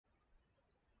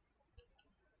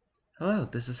Hello,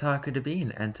 this is Haku the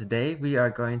Bean, and today we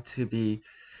are going to be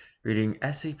reading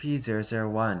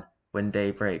SCP-001, When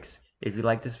Day Breaks. If you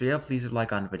like this video, please leave a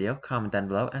like on the video, comment down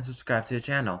below, and subscribe to the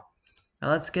channel. Now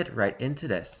let's get right into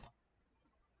this.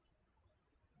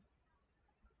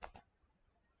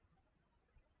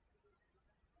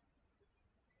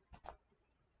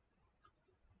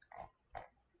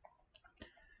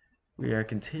 We are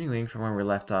continuing from where we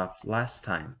left off last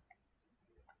time.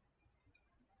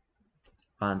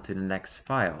 On to the next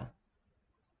file.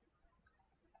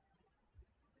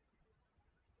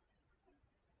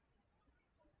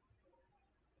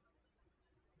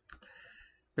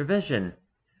 Revision.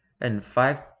 And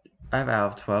 5 out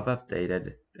of 12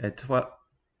 updated at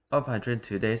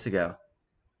 1202 days ago.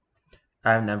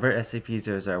 Item number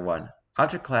SCP-001.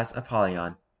 Object class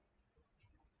Apollyon.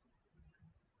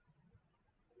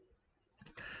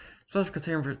 Special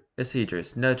containment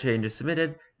procedures. No changes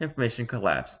submitted. Information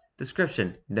collapse.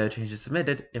 Description. No changes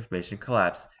submitted. Information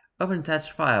collapse. Open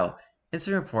attached file.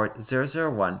 Incident report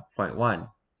 001.1.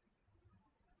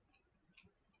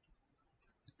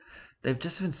 They've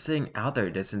just been sitting out there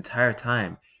this entire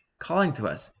time, calling to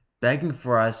us, begging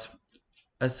for us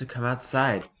to come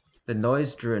outside. The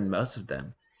noise drew in most of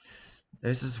them.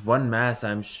 There's this one mass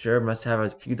I'm sure must have a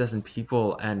few dozen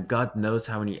people and God knows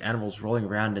how many animals rolling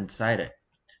around inside it.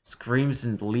 Screams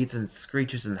and bleats and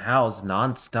screeches and howls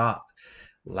non-stop,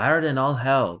 louder than all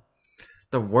hell.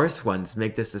 The worst ones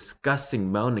make this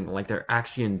disgusting moaning like they're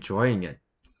actually enjoying it.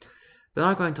 They're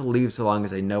not going to leave so long as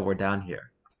they know we're down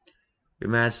here. We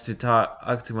managed to talk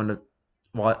one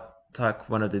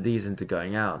of the D's into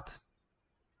going out.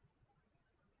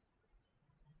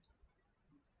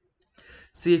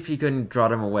 See if he couldn't draw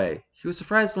them away. He was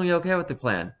surprisingly okay with the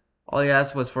plan. All he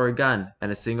asked was for a gun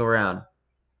and a single round.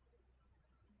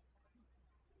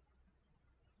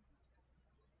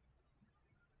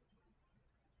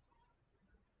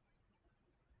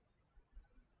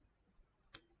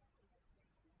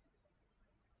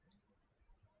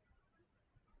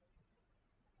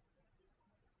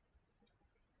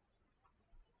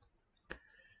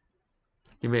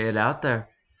 He made it out there.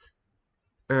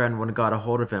 Everyone got a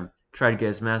hold of him, tried to get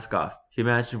his mask off. He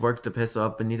managed to work the pistol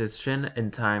up beneath his chin in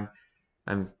time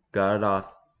and got it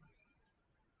off.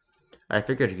 I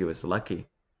figured he was lucky.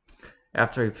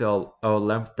 After he felt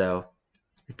limp though,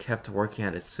 he kept working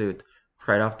at his suit,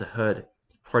 pried off the hood,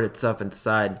 poured itself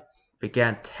inside,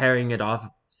 began tearing it off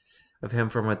of him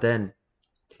from within.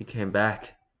 He came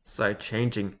back, started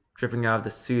changing, dripping out of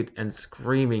the suit and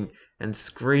screaming and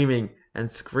screaming and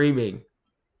screaming.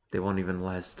 They won't even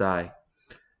let us die.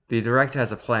 The director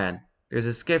has a plan. There's an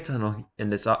escape tunnel in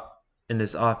this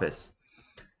office.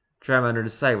 Tram under the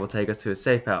site will take us to a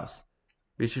safe house.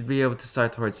 We should be able to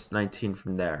start towards 19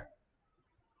 from there.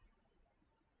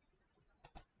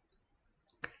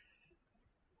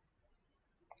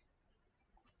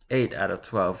 8 out of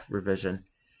 12 revision.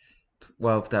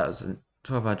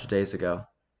 1200 days ago.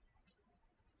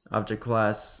 Object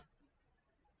class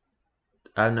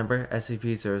item number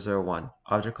SCP-001.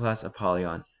 Object class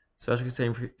Apollyon. Special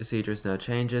containment procedures no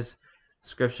changes.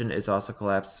 Description is also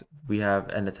collapsed. We have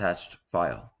an attached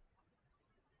file.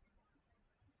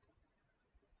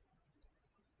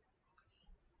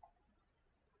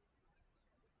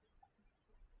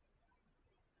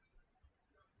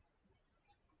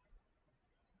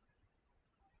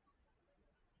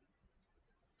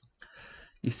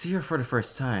 You see her for the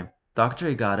first time.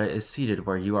 Dr. Igata is seated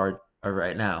where you are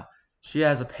right now. She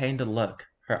has a pained look.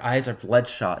 Her eyes are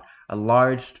bloodshot. A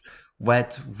large,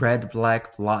 wet,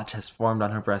 red-black blotch has formed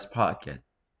on her breast pocket.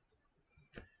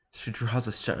 She draws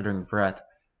a shuddering breath,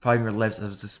 parting her lips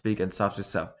as to speak and stops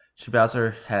herself. She bows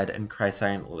her head and cries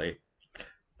silently.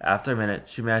 After a minute,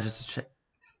 she manages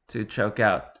to choke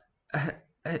out.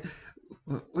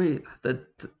 The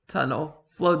tunnel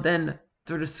flowed in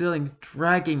through the ceiling,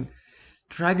 dragging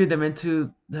them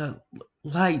into the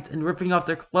light and ripping off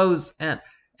their clothes and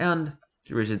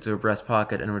she reaches into her breast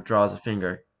pocket and withdraws a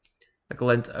finger. A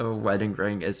glint of a wedding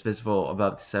ring is visible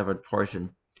above the severed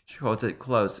portion. She holds it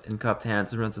close in cupped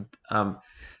hands and runs it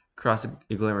across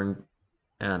a glimmering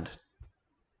hand.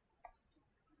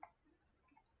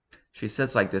 She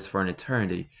sits like this for an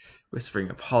eternity, whispering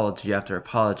apology after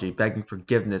apology, begging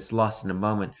forgiveness, lost in a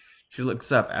moment. She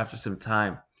looks up after some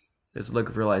time. There's a look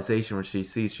of realization when she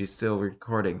sees she's still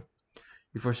recording.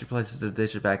 Before she places the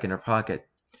digit back in her pocket,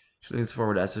 she leans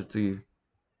forward as if to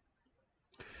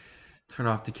turn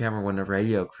off the camera when the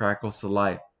radio crackles to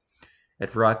life.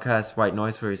 It broadcasts white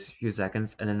noise for a few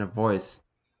seconds and then a voice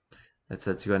that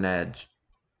sets you on edge.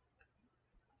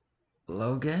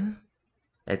 Logan?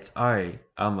 It's Ari,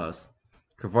 almost.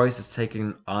 Her voice is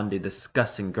taking on the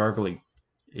disgusting, gurgly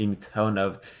tone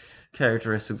of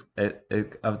characteristics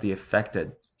of the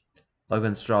affected.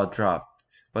 Logan's jaw dropped.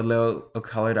 What little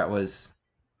color that was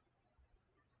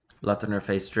left on her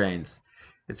face drains.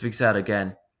 It speaks out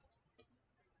again.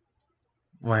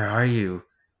 Where are you?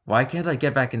 Why can't I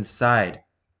get back inside?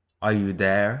 Are you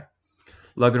there?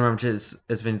 Logan rummages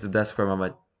beneath the desk for a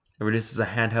moment. It reduces a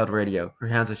handheld radio. Her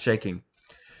hands are shaking.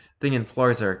 The thing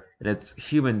implores her, and its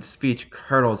human speech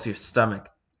curdles your stomach.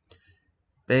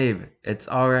 Babe, it's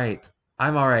alright.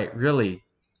 I'm alright, really.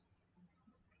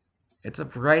 It's a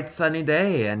bright sunny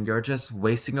day, and you're just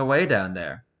wasting away down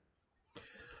there.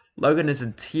 Logan is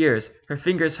in tears, her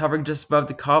fingers hovering just above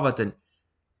the call button.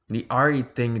 The Ari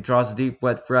thing draws a deep,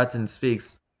 wet breath and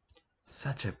speaks.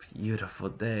 Such a beautiful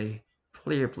day.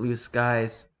 Clear blue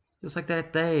skies. Just like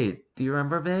that day. Do you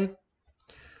remember, babe?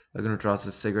 Logan withdraws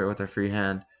a cigarette with her free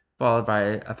hand, followed by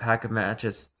a pack of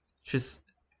matches. She's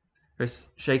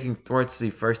shaking towards the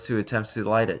first two attempts to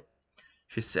light it.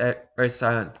 She very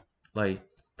silently,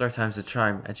 third time's the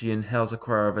charm, and she inhales a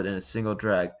quarter of it in a single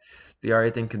drag. The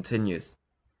Ari thing continues.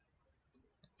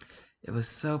 It was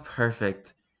so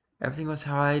perfect. Everything was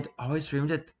how I'd always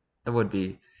dreamed it would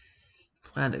be.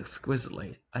 Planned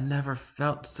exquisitely. I never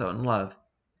felt so in love.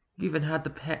 You even had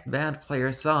the band play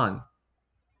your song.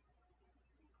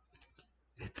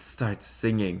 It starts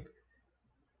singing.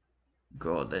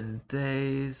 Golden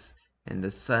days in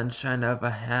the sunshine of a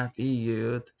happy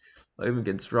youth. Logan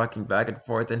begins rocking back and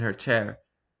forth in her chair.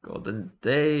 Golden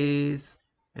days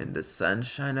in the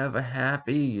sunshine of a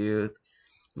happy youth.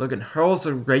 Logan hurls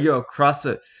the radio across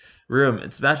the room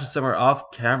and smashes somewhere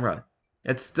off camera.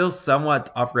 It's still somewhat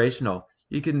operational.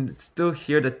 You can still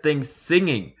hear the thing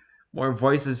singing. More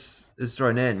voices is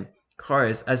joined in.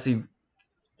 Chorus as the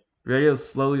radio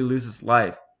slowly loses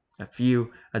life. A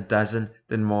few, a dozen,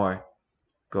 then more.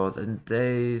 Golden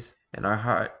days in our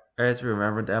hearts,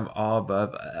 remember them all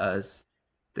above us.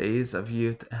 Days of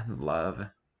youth and love.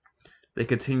 They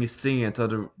continue singing until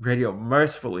the radio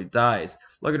mercifully dies.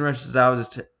 Logan rushes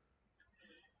out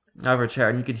of her chair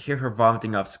and you can hear her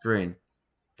vomiting off screen.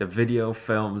 The video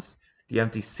films the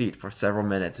empty seat for several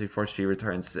minutes before she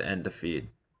returns to end the feed.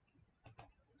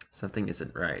 Something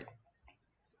isn't right.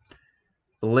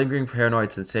 The lingering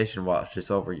paranoid sensation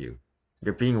washes over you.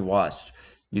 You're being watched.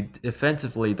 You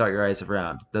defensively dart your eyes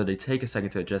around, though they take a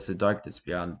second to adjust the darkness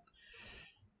beyond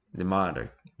the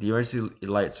monitor. The emergency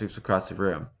light sweeps across the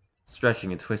room,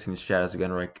 stretching and twisting the shadows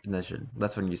beyond recognition.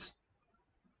 That's when you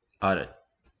spot it.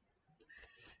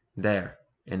 There,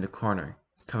 in the corner,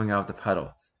 coming out of the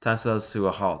puddle, time slows to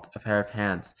a halt. A pair of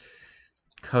hands,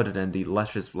 coated in the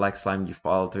luscious black slime you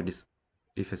follow through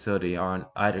the facility, are on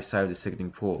either side of the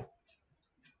sickening pool.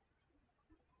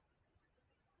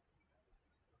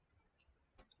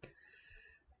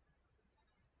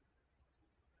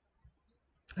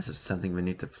 As if something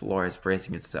beneath the floor is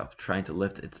bracing itself, trying to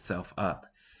lift itself up.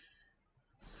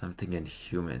 Something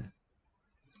inhuman.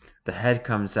 The head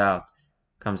comes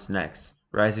next,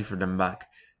 rising from the muck.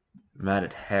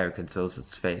 Matted hair conceals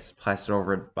its face, plastered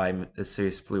over it by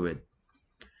mysterious fluid.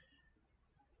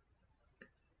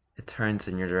 It turns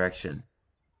in your direction,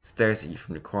 stares at you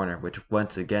from the corner, which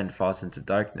once again falls into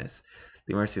darkness.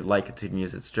 The emergency light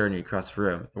continues its journey across the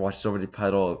room and watches over the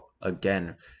puddle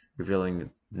again, revealing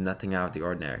nothing out of the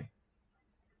ordinary.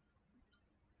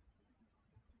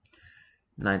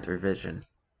 Ninth revision.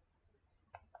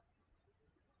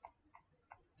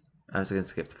 I'm just going to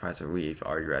skip the parts that we've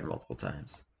already read multiple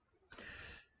times.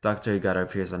 Dr. Yugata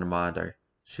appears on the monitor.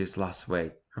 She's lost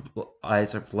weight. Her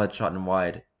eyes are bloodshot and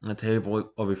wide. On the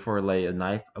table before her lay a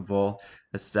knife, a bowl,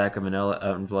 a stack of manila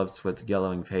envelopes with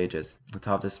yellowing pages. On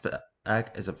top of this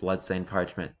stack is a blood-stained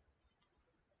parchment.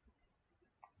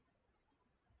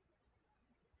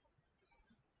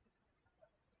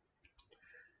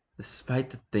 Despite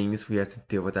the things we have to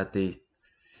deal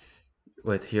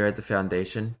with here at the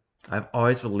Foundation, I've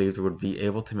always believed we would be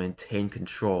able to maintain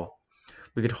control.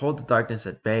 We could hold the darkness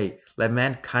at bay, let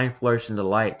mankind flourish in the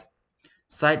light.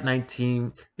 Site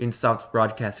 19 being stopped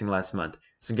broadcasting last month.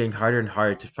 It's been getting harder and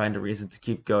harder to find a reason to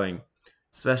keep going,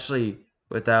 especially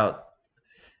without.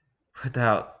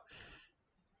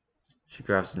 She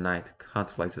grabs the knife,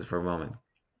 contemplates it for a moment.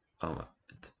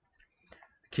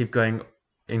 Keep going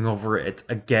over it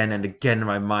again and again in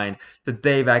my mind. The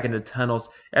day back in the tunnels,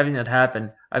 everything that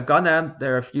happened. I've gone down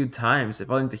there a few times, if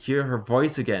only to hear her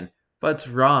voice again. But it's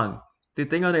wrong. The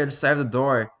thing on the other side of the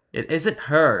door, it isn't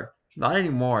her. Not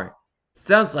anymore. It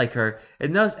sounds like her.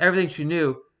 It knows everything she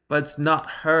knew, but it's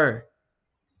not her.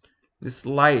 This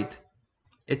light,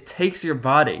 it takes your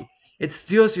body. It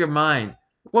steals your mind.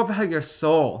 What about your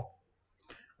soul?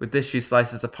 With this, she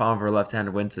slices the palm of her left hand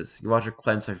and winces. You watch her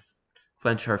clench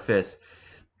her fist.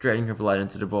 draining her blood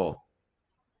into the bowl.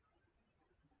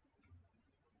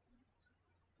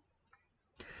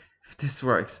 If this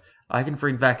works, I can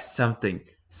bring back something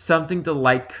the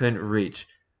light couldn't reach.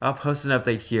 I'll post an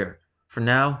update here. For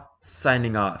now,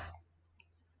 signing off.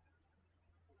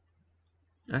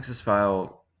 Access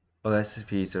file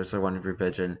OSCP-001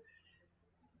 revision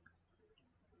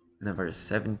number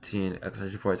 17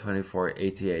 24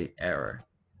 88 error.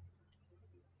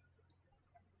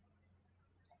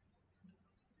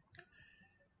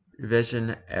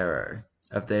 Revision error.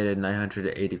 Updated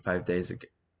 985 days ago.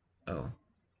 Oh.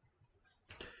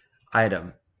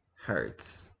 Item.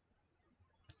 Hurts.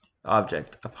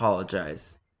 Object.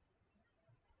 Apologize.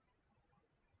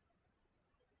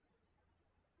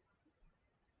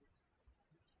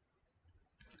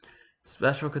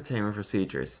 Special containment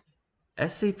procedures.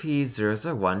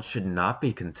 SCP-001 should not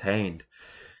be contained.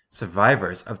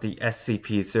 Survivors of the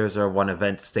SCP-001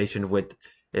 event stationed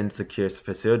within secure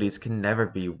facilities can never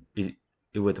be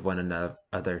with one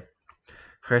another.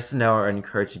 Personnel are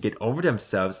encouraged to get over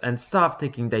themselves and stop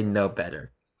thinking they know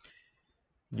better.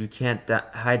 You can't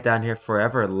hide down here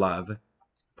forever, love.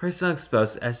 Personnel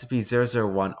exposed to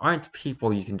SCP-001 aren't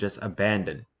people you can just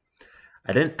abandon.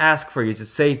 I didn't ask for you to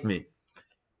save me.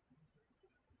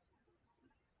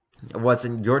 It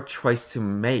wasn't your choice to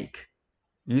make.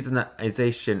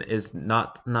 Euthanization is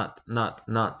not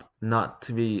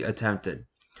to be attempted.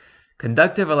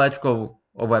 Conductive electrical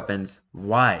weapons,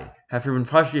 why, have proven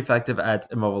partially effective at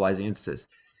immobilizing instances.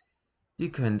 You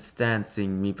couldn't stand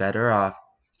seeing me better off.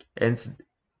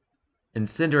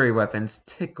 Incendiary weapons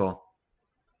tickle.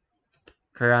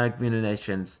 Cryonic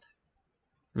munitions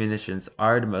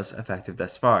are the most effective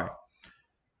thus far.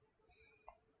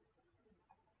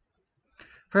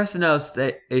 Personnel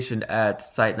stationed at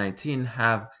Site 19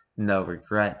 have no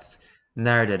regrets.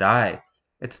 Neither did I.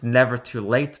 It's never too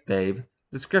late, babe.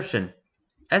 Description: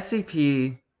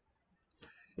 SCP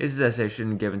is a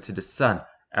sensation given to the sun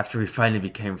after we finally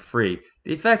became free.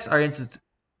 The effects are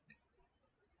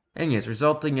instantaneous,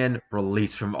 resulting in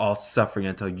release from all suffering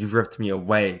until you ripped me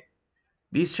away.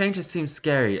 These changes seem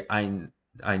scary,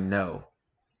 I know.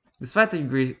 Despite the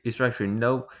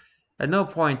restructuring, at no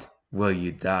point will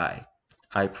you die.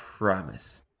 I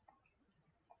promise.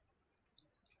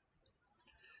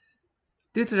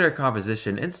 Due to their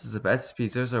composition, instances of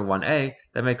SCP-001-A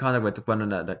that may contact with one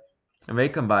another and may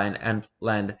combine and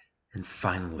blend and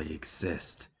finally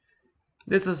exist.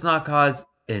 This does not cause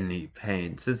any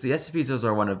pain. Since the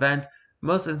SCP-001 event,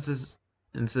 most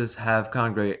instances have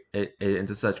congregated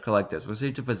into such collectives, which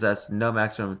seem to possess no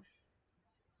maximum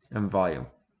volume.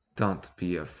 Don't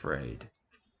be afraid.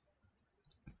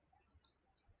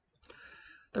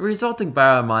 The resulting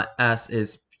biomass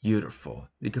is beautiful.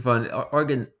 The component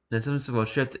organisms will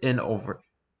shift over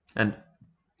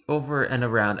and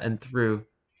around and through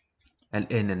and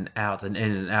in and out and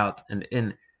in and out and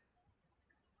in.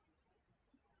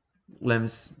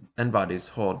 Limbs and bodies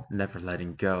hold, never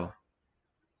letting go.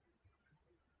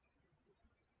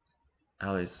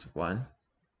 At least one.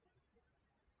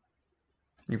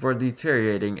 Before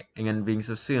deteriorating and being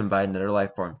subsumed by another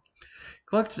life form.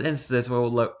 Collective instances will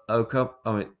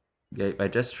by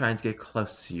just trying to get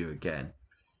close to you again.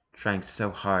 Trying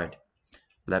so hard.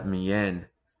 Let me in.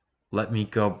 Let me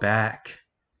go back.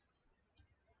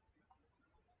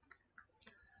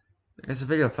 There's a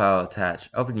video file attached.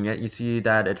 Opening it, you see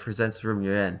that it presents the room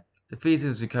you're in. The feed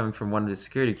seems to be coming from one of the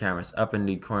security cameras up in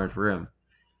the corner of the room.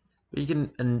 You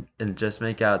can and just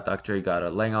make out Dr.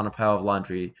 Igata laying on a pile of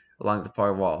laundry along the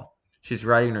far wall. She's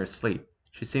writing in her sleep.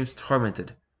 She seems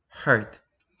tormented, hurt.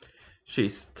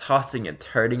 She's tossing and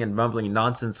turning and mumbling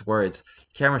nonsense words.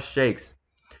 The camera shakes.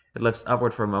 It lifts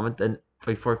upward for a moment, then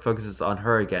before it focuses on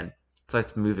her again, it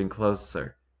starts moving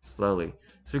closer, slowly.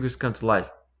 Speakers come to life,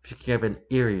 picking up an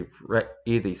eerie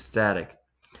static.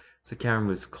 As the camera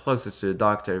moves closer to the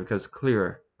doctor, it becomes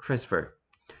clearer, crisper.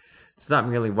 It's not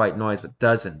merely white noise, but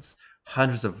dozens,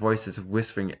 hundreds of voices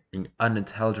whispering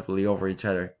unintelligibly over each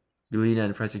other. You lean in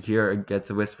and press your ear against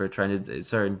a whisper, trying to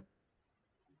discern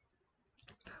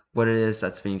what it is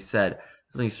that's being said.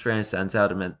 Something strange stands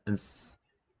out and it's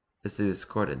the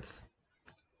discordance.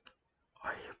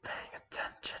 Are you paying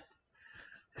attention?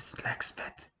 This next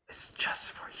bit is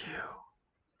just for you.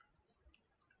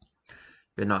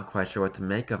 You're not quite sure what to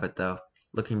make of it, though.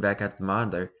 Looking back at the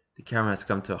monitor, the camera has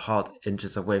come to a halt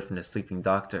inches away from the sleeping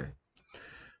doctor.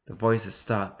 The voices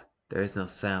stop. There is no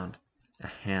sound. A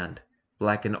hand,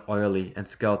 black and oily and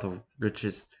skeletal,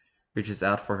 reaches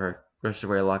out for her, brushes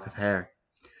away a lock of hair.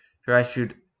 Her eyes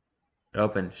shoot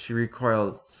open. She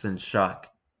recoils in shock.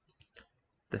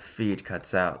 The feed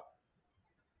cuts out.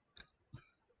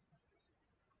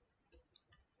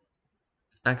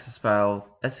 Access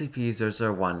file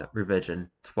SCP-001 revision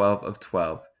 12 of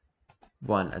 12.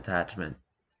 1 attachment.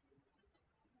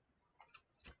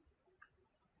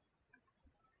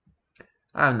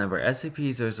 Item number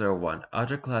SCP-001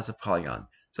 Object Class of Polygon.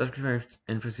 Subscription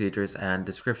and procedures and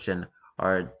description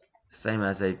are the same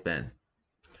as they've been.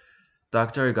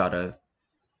 Dr. Igata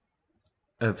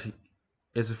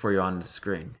is before you on the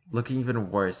screen, looking even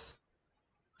worse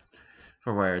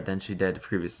for wear than she did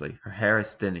previously. Her hair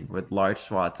is thinning, with large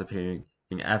swaths appearing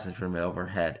being absent from the middle of her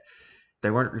head. If they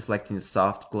weren't reflecting the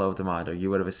soft glow of the monitor, you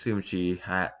would have assumed she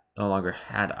no longer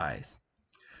had eyes,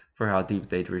 for how deep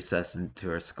they'd recessed into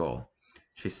her skull.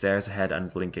 She stares ahead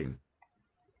unblinking.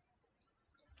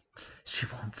 She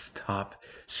won't stop.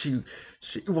 She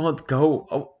won't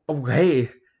go away.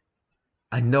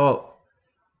 I know.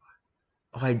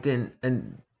 Oh, I didn't.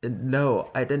 And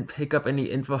no, I didn't pick up any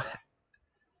info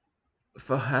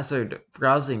hazard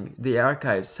browsing the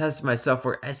archives. Test myself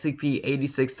for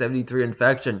SCP-8673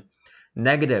 infection.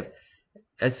 Negative.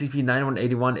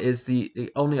 SCP-9181 is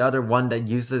the only other one that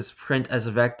uses print as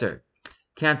a vector.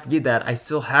 Can't be that. I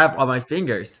still have all my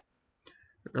fingers.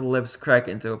 Her lips crack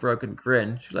into a broken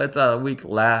grin. She lets out a weak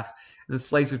laugh and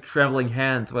displays with trembling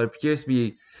hands what appears to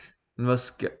be the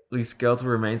mostly skeletal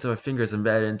remains of her fingers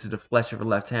embedded into the flesh of her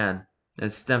left hand, and a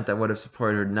stem that would have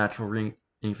supported her natural ring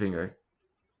finger.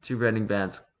 2 reddening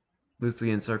bands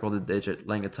loosely encircle the digit,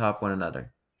 laying atop one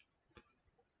another.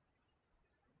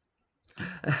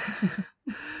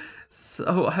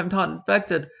 So I'm not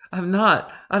infected. I'm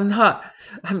not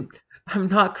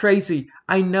crazy.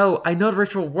 I know the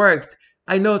ritual worked.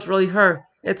 I know it's really her.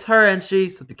 It's her, and she.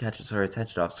 Something catches her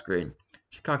attention off screen.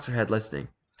 She cocks her head, listening.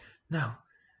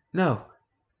 No,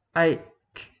 I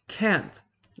can't.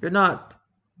 You're not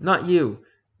you.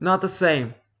 Not the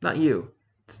same. Not you.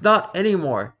 It's not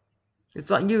anymore. It's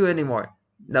not you anymore.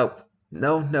 Nope.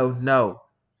 No.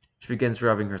 She begins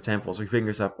rubbing her temples, her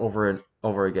fingers up over and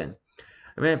over again.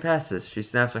 A minute passes. She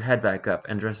snaps her head back up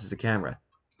and addresses the camera.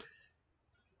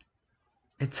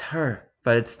 It's her,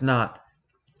 but it's not.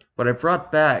 What I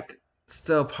brought back,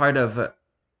 still part of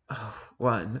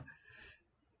one.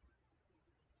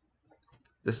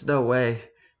 There's no way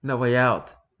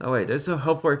out. No way, there's no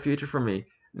hope for a future for me.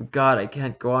 God, I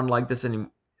can't go on like this any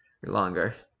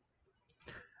longer.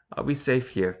 I'll be safe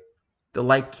here. The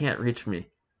light can't reach me.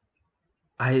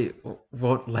 I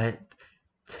won't let it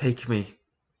take me.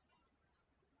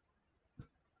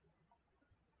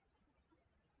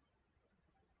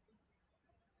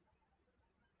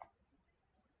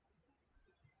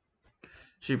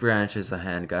 She brandishes a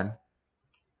handgun.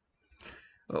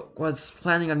 Was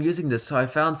planning on using this, so I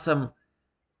found some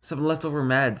leftover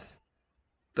meds.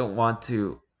 Don't want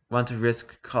to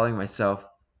risk calling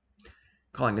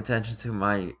attention to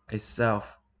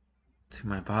myself, to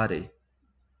my body.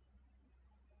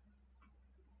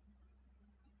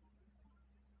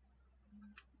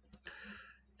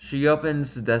 She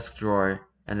opens the desk drawer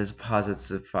and deposits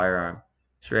the firearm.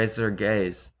 She raises her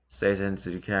gaze, stares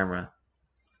into the camera.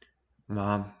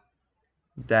 Mom,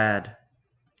 Dad,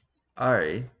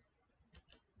 Ari,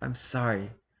 I'm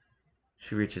sorry.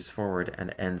 She reaches forward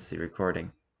and ends the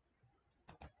recording.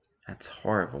 That's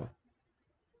horrible.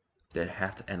 Did it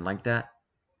have to end like that?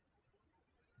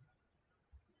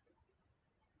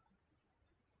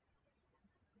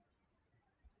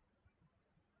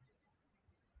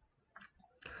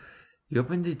 You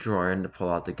open the drawer and pull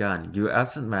out the gun. You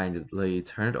absent-mindedly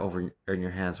turn it over in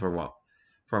your hands for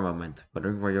a moment,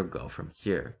 wondering where you'll go from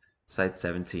here. Site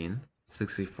 17,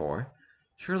 64.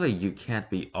 Surely you can't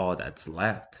be all that's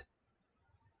left.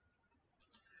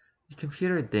 The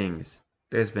computer dings.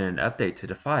 There's been an update to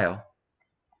the file.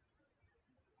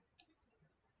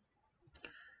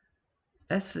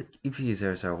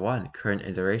 SCP-001 current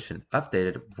iteration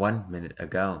updated 1 minute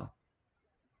ago.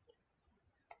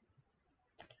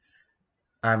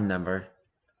 Item number.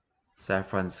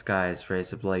 Saffron skies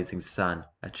raise a blazing sun.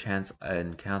 A chance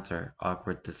encounter,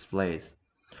 awkward displays.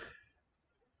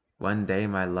 One day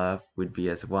my love would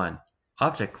be as one.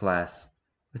 Object class.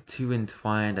 With 2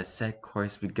 entwined, a set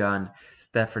course begun.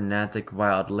 That frenetic,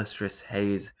 wild, lustrous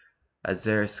haze.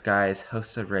 Azure skies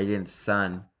host a radiant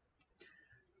sun.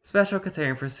 Special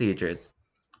containment procedures.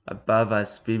 Above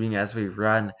us, beaming as we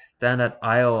run down that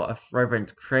aisle of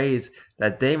fervent craze.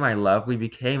 That day, my love, we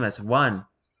became as one.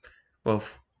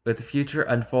 With the future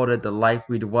unfolded the life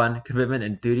we'd won, commitment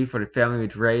and duty for the family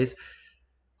we'd raise.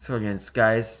 Soaring in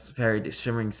skies, buried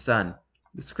shimmering sun.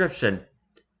 Description: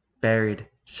 buried,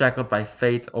 shackled by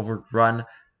fate, overrun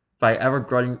by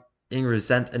ever-growing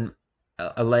resent and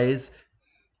allays.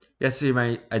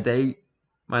 Yesterday,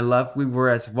 my love, we were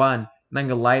as one.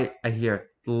 Lying a light, I hear,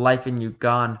 the life in you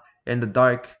gone. In the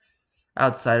dark,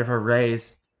 outside of her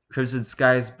rays, crimson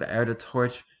skies bear the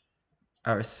torch.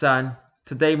 Our sun.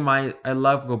 Today my I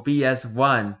love will be as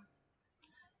one.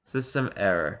 System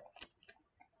error.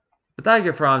 Without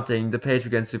your prompting, the page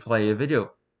begins to play a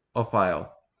video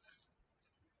file.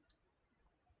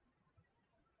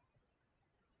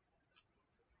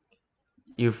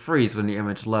 You freeze when the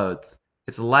image loads.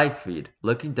 It's a live feed,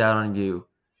 looking down on you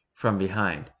from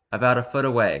behind, about a foot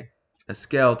away. A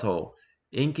skeletal,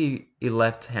 inky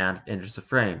left hand enters the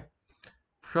frame,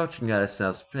 approaching at a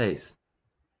snail's pace.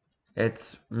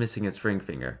 It's missing its ring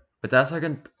finger. Without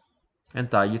second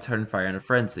thought, you turn fire in a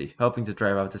frenzy, hoping to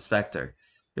drive out the specter.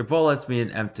 Your bullets meet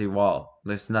an empty wall.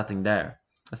 There's nothing there.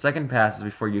 A second passes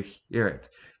before you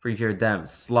hear them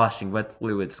sloshing wet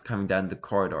fluids coming down the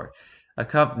corridor,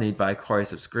 accompanied by a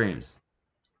chorus of screams.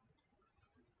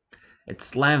 It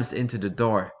slams into the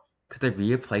door. Could there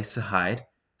be a place to hide?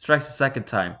 Strikes a second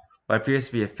time. What appears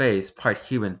to be a face, part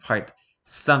human, part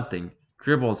something,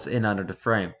 dribbles in under the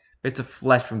frame. Bits of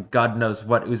flesh from God knows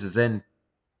what oozes in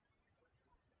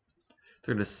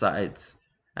through the sides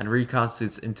and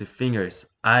reconstitutes into fingers,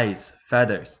 eyes,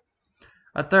 feathers.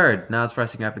 A third now is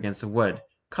pressing up against the wood,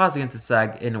 causing it to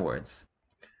sag inwards.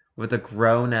 With a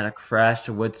groan and a crash,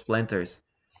 the wood splinters.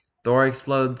 Door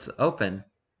explodes open.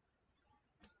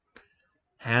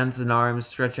 Hands and arms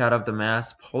stretch out of the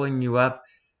mass, pulling you up,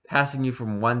 passing you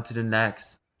from one to the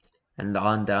next, and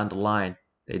on down the line.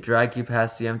 They drag you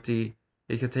past the empty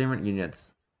containment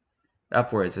units,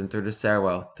 upwards and through the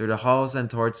stairwell, through the halls and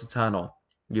towards the tunnel.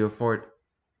 You afford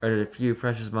a few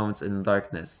precious moments in the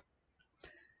darkness.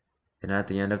 And at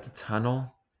the end of the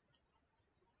tunnel,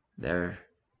 there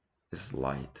is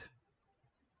light.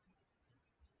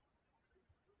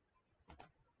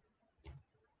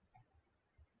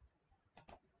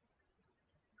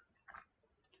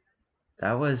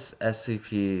 That was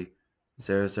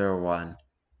SCP-001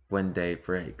 When Day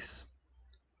Breaks.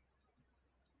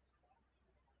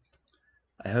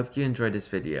 I hope you enjoyed this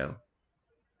video.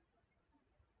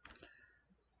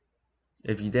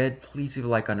 If you did, please leave a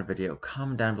like on the video,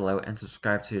 comment down below, and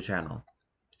subscribe to the channel.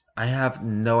 I have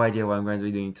no idea what I'm going to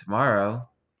be doing tomorrow.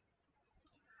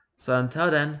 So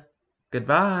until then,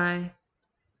 goodbye!